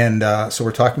 And so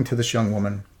we're talking to this young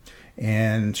woman,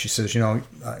 and she says,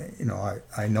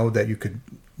 I know that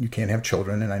you can't have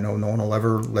children, and I know no one will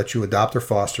ever let you adopt or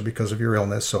foster because of your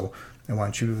illness, so I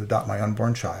want you to adopt my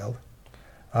unborn child.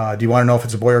 Do you want to know if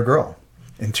it's a boy or girl?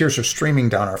 And tears are streaming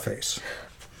down our face.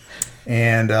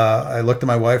 And I looked at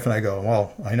my wife, and I go,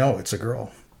 well, I know it's a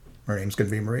girl. Her name's going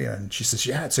to be Maria. And she says,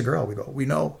 yeah, it's a girl. We go, we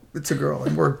know it's a girl.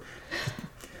 And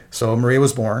so Maria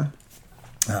was born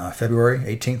February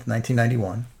 18th,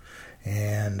 1991.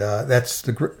 And that's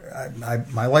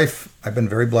my life. I've been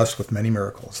very blessed with many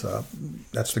miracles.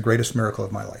 That's the greatest miracle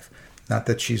of my life. Not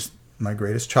that she's my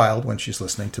greatest child when she's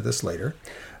listening to this later,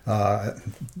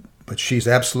 but she's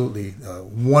absolutely a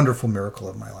wonderful miracle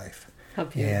of my life. How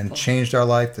beautiful. And changed our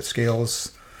life. The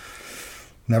scales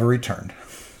never returned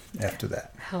after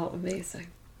that. How amazing.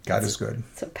 God is good.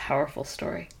 It's a powerful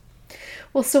story.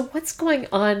 Well, so what's going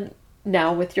on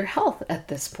now with your health at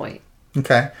this point?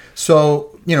 Okay.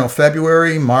 So,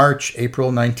 February, March,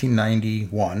 April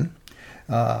 1991,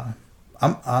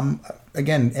 I'm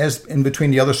again, as in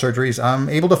between the other surgeries, I'm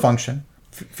able to function,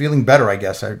 feeling better, I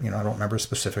guess. I don't remember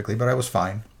specifically, but I was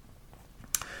fine.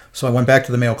 So I went back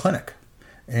to the Mayo Clinic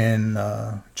in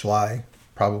July,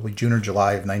 probably June or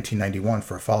July of 1991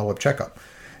 for a follow-up checkup.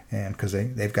 And because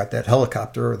they've got that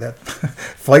helicopter, that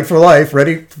flight for life,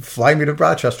 ready to fly me to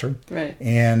Rochester. Right.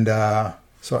 And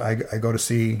so I go to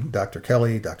see Dr.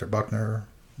 Kelly, Dr. Buckner,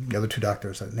 the other two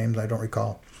doctors, names I don't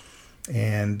recall,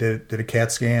 and did a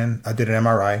CAT scan. I did an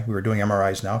MRI. We were doing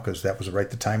MRIs now because that was right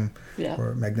the time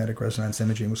where magnetic resonance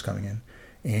imaging was coming in.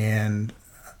 And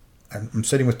I'm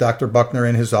sitting with Dr. Buckner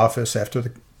in his office after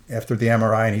the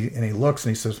MRI, and he looks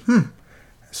and he says, I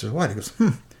said, what? He goes,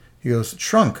 He goes, it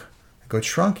shrunk. I go, it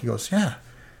shrunk? He goes, yeah,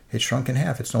 it shrunk in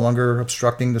half. It's no longer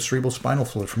obstructing the cerebral spinal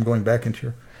fluid from going back into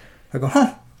your... I go,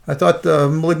 I thought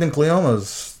malignant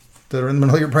gliomas that are in the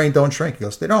middle of your brain don't shrink. He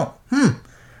goes, they don't.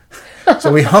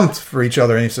 So we humped for each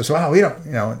other, and he says, wow, we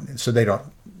don't, so they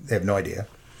have no idea.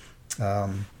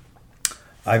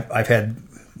 I've had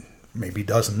maybe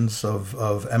dozens of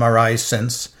MRIs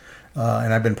since,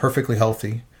 and I've been perfectly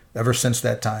healthy ever since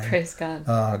that time. Praise God.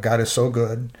 God is so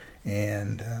good.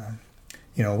 And,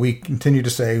 we continue to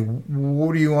say,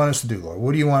 what do you want us to do, Lord?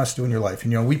 What do you want us to do in your life?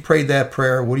 And, we prayed that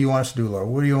prayer. What do you want us to do, Lord?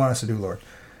 What do you want us to do, Lord?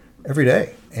 Every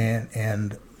day. And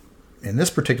in this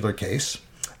particular case,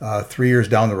 3 years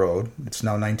down the road, it's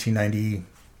now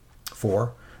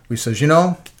 1994, we says,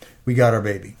 we got our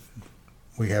baby.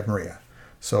 We have Maria.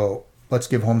 So let's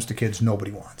give homes to kids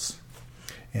nobody wants.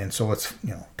 And so let's,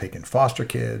 take in foster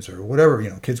kids or whatever,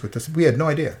 kids with this. We had no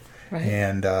idea. Right.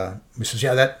 And we says,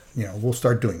 we'll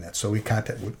start doing that. So we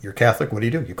contact, you're Catholic, what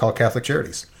do? You call Catholic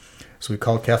Charities. So we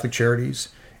called Catholic Charities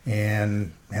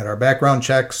and had our background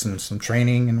checks and some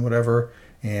training and whatever.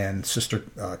 And Sister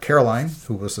Caroline,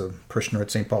 who was a parishioner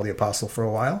at St. Paul the Apostle for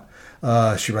a while,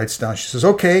 she writes down, she says,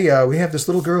 okay, we have this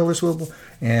little girl,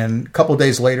 and a couple of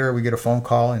days later, we get a phone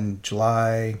call in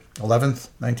July 11th,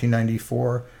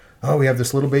 1994. Oh, we have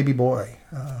this little baby boy.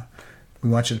 We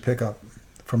want you to pick up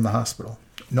from the hospital.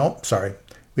 Nope, sorry.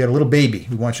 We had a little baby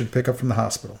we want you to pick up from the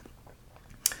hospital.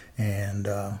 And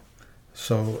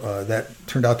so that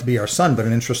turned out to be our son, but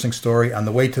an interesting story. On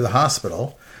the way to the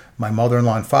hospital, my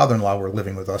mother-in-law and father-in-law were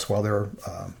living with us while their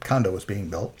condo was being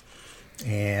built.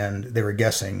 And they were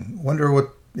guessing, wonder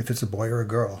if it's a boy or a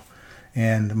girl.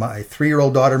 And my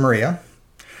 3-year-old daughter, Maria,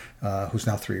 who's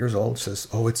now 3 years old, says,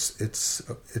 oh,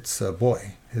 it's a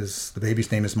boy. The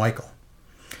baby's name is Michael.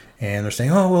 And they're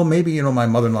saying, oh, well, maybe, my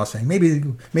mother-in-law saying, maybe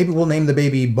we'll name the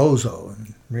baby Bozo.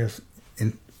 And Maria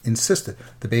insisted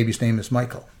the baby's name is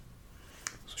Michael.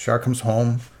 So Shar comes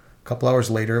home a couple hours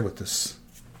later with this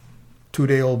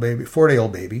 4-day-old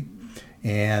baby.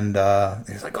 And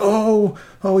he's like, oh,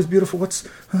 he's beautiful.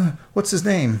 What's his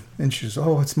name? And she says,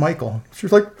 oh, it's Michael.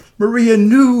 She's like, Maria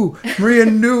knew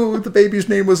the baby's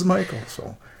name was Michael.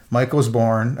 So Michael was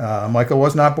born. Michael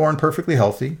was not born perfectly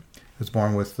healthy. He was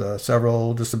born with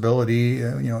several disability,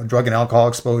 drug and alcohol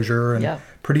exposure, and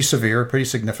pretty severe, pretty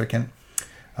significant.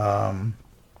 I'll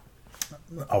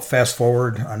fast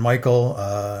forward on Michael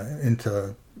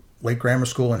into late grammar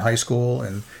school and high school,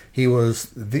 and he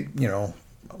was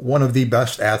one of the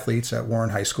best athletes at Warren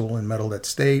High School and medaled at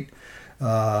state.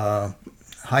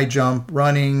 High jump,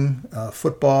 running,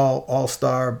 football,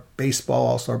 all-star, baseball,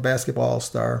 all-star, basketball,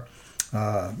 all-star.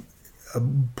 A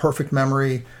perfect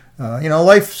memory.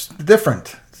 Life's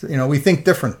different. We think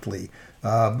differently.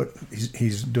 But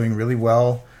he's doing really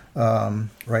well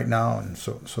right now. And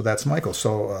so that's Michael.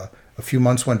 So a few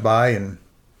months went by and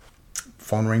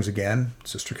phone rings again.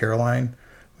 Sister Caroline,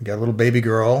 we got a little baby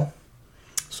girl.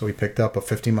 So we picked up a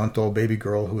 15-month-old baby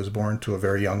girl who was born to a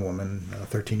very young woman, a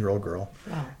 13-year-old girl.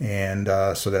 Wow. And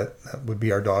so that would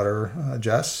be our daughter,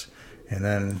 Jess. And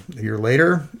then a year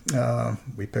later,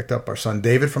 we picked up our son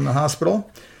David from the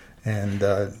hospital. And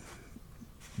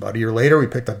about a year later, we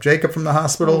picked up Jacob from the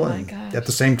hospital. And at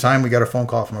the same time, we got a phone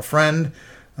call from a friend.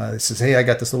 That says, hey, I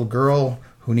got this little girl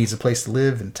who needs a place to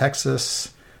live in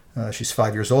Texas. She's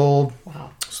 5 years old.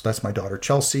 Wow. So that's my daughter,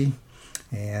 Chelsea.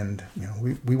 And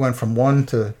we went from 1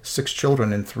 to 6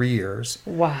 children in 3 years.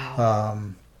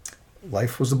 Wow.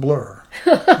 Life was a blur.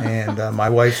 And my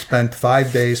wife spent 4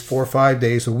 or 5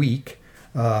 days a week,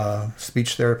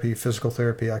 speech therapy, physical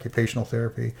therapy, occupational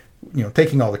therapy,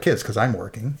 taking all the kids because I'm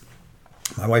working.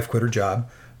 My wife quit her job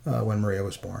when Maria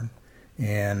was born.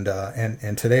 And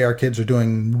today our kids are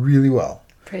doing really well.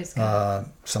 Praise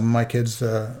God. Some of my kids,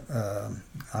 I don't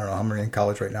know how many are in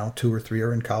college right now. 2 or 3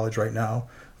 are in college right now.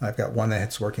 I've got one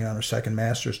that's working on her second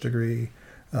master's degree.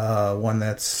 One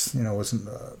that's, was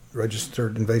a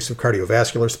registered invasive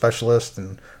cardiovascular specialist.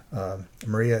 And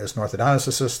Maria is an orthodontist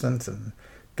assistant. And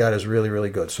God is really, really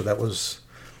good. So that was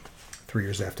 3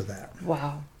 years after that.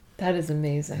 Wow. That is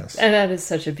amazing. Yes. And that is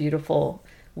such a beautiful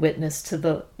witness to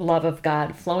the love of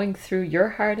God flowing through your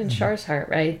heart and Char's heart,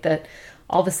 right? That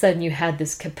all of a sudden you had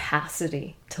this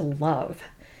capacity to love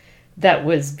that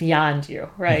was beyond you,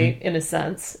 right? In a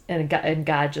sense. And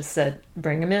God just said,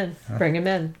 bring them in, bring them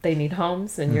in. They need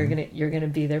homes, and you're gonna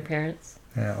be their parents.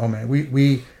 Yeah. Oh man,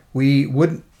 we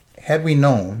wouldn't, had we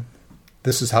known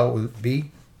this is how it would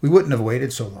be, we wouldn't have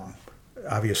waited so long.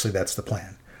 Obviously, that's the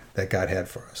plan that God had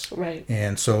for us. Right.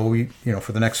 And so we,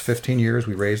 for the next 15 years,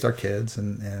 we raised our kids,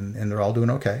 and they're all doing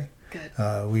okay. Good.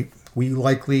 We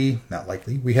not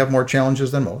likely, we have more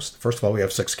challenges than most. First of all, we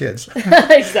have 6 kids.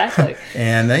 Exactly.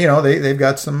 And, they've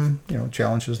got some,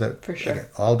 challenges that For sure. again,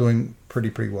 all doing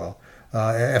pretty well.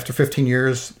 After 15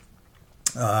 years,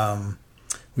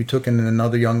 we took in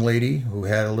another young lady who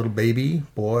had a little baby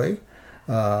boy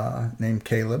named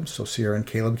Caleb. So Sierra and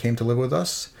Caleb came to live with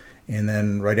us. And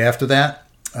then right after that,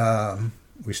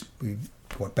 we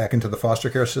went back into the foster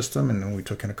care system, and then we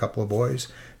took in a couple of boys,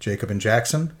 Jacob and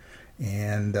Jackson.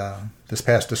 And this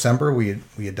past December, we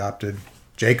adopted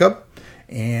Jacob.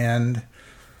 And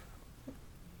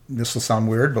this will sound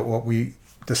weird, but what we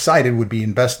decided would be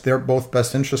in their both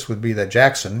best interest would be that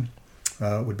Jackson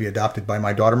would be adopted by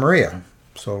my daughter Maria.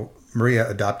 So Maria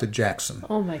adopted Jackson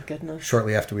Oh my goodness.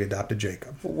 shortly after we adopted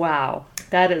Jacob. Wow.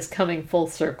 That is coming full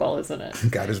circle, isn't it?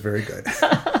 God is very good.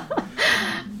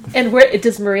 And where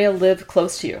does Maria live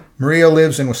close to you? Maria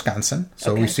lives in Wisconsin,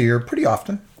 so Okay. we see her pretty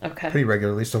often, Okay. pretty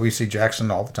regularly. So we see Jackson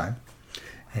all the time.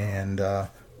 And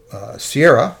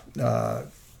Sierra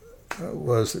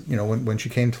was, when she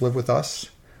came to live with us,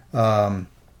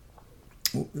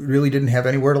 really didn't have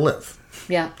anywhere to live.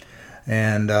 Yeah.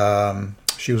 And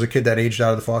she was a kid that aged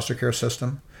out of the foster care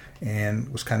system and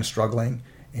was kind of struggling.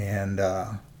 And,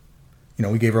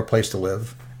 we gave her a place to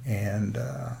live. And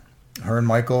her and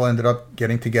Michael ended up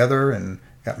getting together and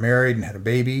got married and had a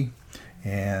baby.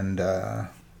 And,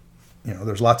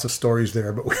 there's lots of stories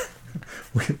there, but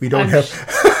we don't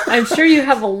I'm sure you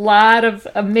have a lot of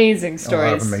amazing stories.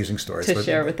 A lot of amazing stories to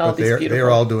share with all these they're, beautiful.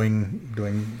 They're all doing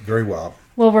very well.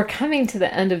 Well, we're coming to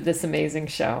the end of this amazing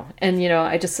show. And,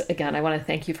 I want to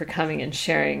thank you for coming and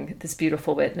sharing this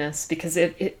beautiful witness, because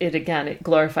it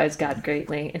glorifies God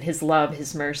greatly, and his love,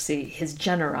 his mercy, his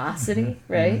generosity,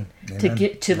 right?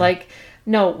 Amen.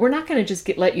 No, we're not going to just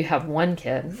let you have one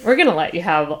kid. We're going to let you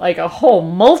have like a whole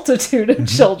multitude of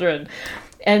children.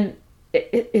 And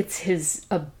it's his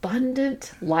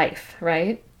abundant life,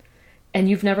 right? And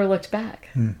you've never looked back.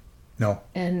 No.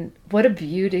 And what a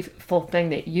beautiful thing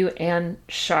that you and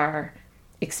Char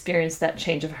experienced that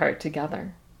change of heart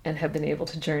together and have been able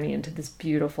to journey into this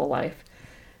beautiful life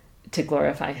to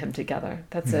glorify him together.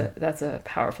 That's a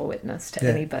powerful witness to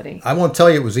anybody. I won't tell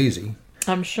you it was easy.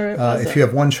 I'm sure it wasn't. If you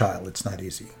have one child, it's not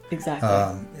easy. Exactly.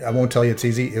 I won't tell you it's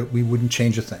easy. We wouldn't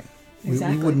change a thing.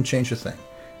 Exactly. We wouldn't change a thing.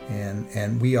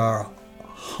 And we are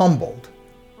humbled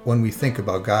when we think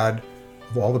about God,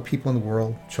 of all the people in the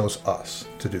world, chose us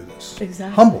to do this.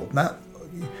 Exactly. Humbled, not,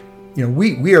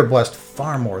 we are blessed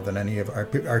far more than any of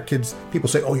our kids. People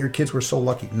say, oh, your kids were so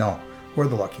lucky. No, we're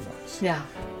the lucky ones. Yeah.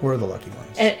 We're the lucky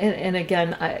ones. And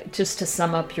again, just to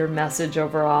sum up your message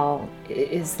overall,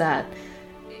 is that,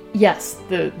 yes,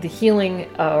 the healing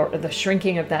or the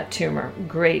shrinking of that tumor,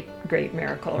 great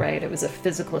miracle, right? It was a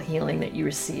physical healing that you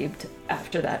received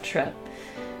after that trip.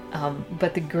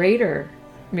 But the greater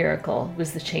miracle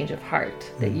was the change of heart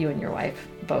that you and your wife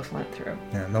both went through.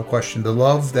 Yeah, no question. The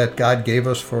love that God gave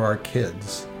us for our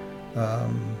kids,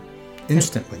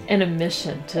 instantly. And a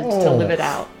mission to live it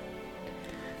out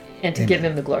and to give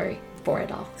him the glory for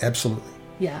it all. Absolutely.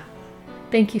 Yeah.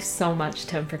 Thank you so much,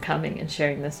 Tim, for coming and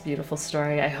sharing this beautiful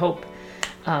story. I hope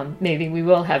maybe we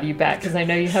will have you back, because I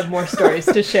know you have more stories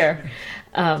to share.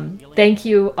 Thank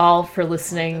you all for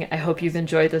listening. I hope you've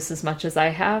enjoyed this as much as I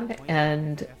have,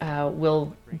 and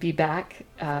we'll be back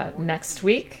next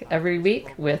week, every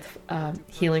week, with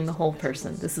Healing the Whole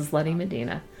Person. This is Letty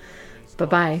Medina.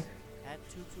 Bye-bye. At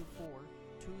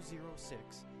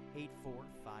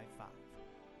 224-206-8455.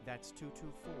 That's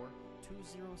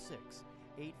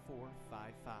 224-206-8455.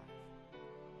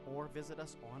 Or visit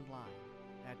us online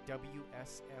at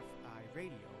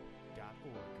WSFIRadio.org.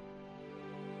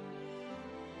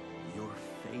 Your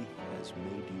faith has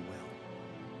made you well.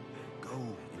 Go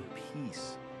in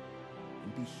peace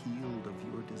and be healed of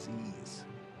your disease.